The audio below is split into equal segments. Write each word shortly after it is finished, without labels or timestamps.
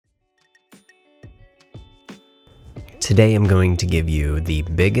Today I'm going to give you the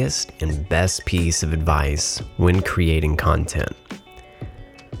biggest and best piece of advice when creating content.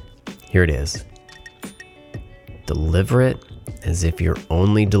 Here it is. Deliver it as if you're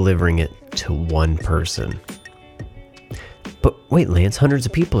only delivering it to one person. But wait, Lance, hundreds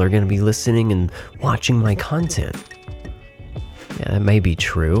of people are going to be listening and watching my content. Yeah, that may be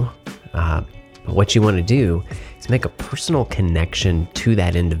true. But what you want to do is make a personal connection to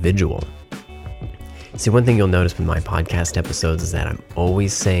that individual. See, one thing you'll notice with my podcast episodes is that I'm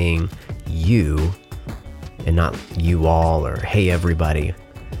always saying you and not you all or hey everybody.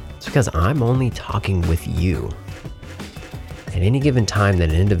 It's because I'm only talking with you. At any given time that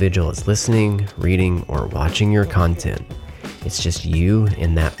an individual is listening, reading, or watching your content, it's just you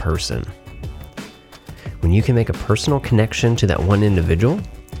and that person. When you can make a personal connection to that one individual,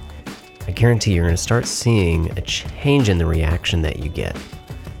 I guarantee you're going to start seeing a change in the reaction that you get.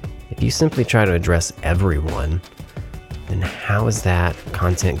 If you simply try to address everyone, then how is that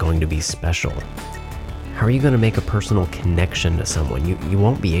content going to be special? How are you going to make a personal connection to someone? You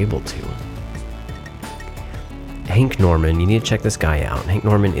won't be able to. Hank Norman, you need to check this guy out. Hank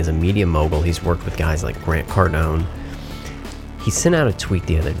Norman is a media mogul. He's worked with guys like Grant Cardone. He sent out a tweet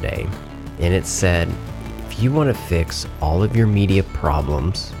the other day, and it said, if you want to fix all of your media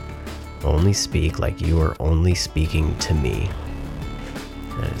problems, only speak like you are only speaking to me.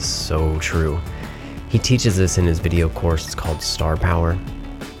 That is so true. He teaches this in his video course. It's called Star Power.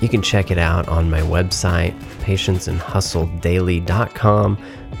 You can check it out on my website,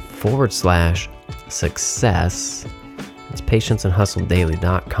 patienceandhustledaily.com/success. It's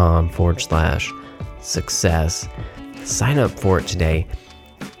patienceandhustledaily.com/success. Sign up for it today.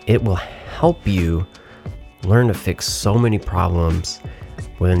 It will help you learn to fix so many problems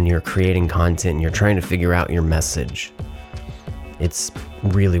when you're creating content and you're trying to figure out your message. It's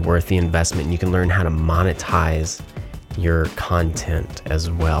really worth the investment. You can learn how to monetize your content as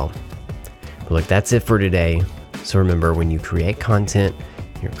well. But look, that's it for today. So remember, when you create content,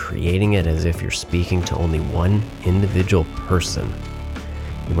 you're creating it as if you're speaking to only one individual person.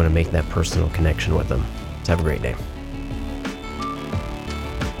 You want to make that personal connection with them. So have a great day.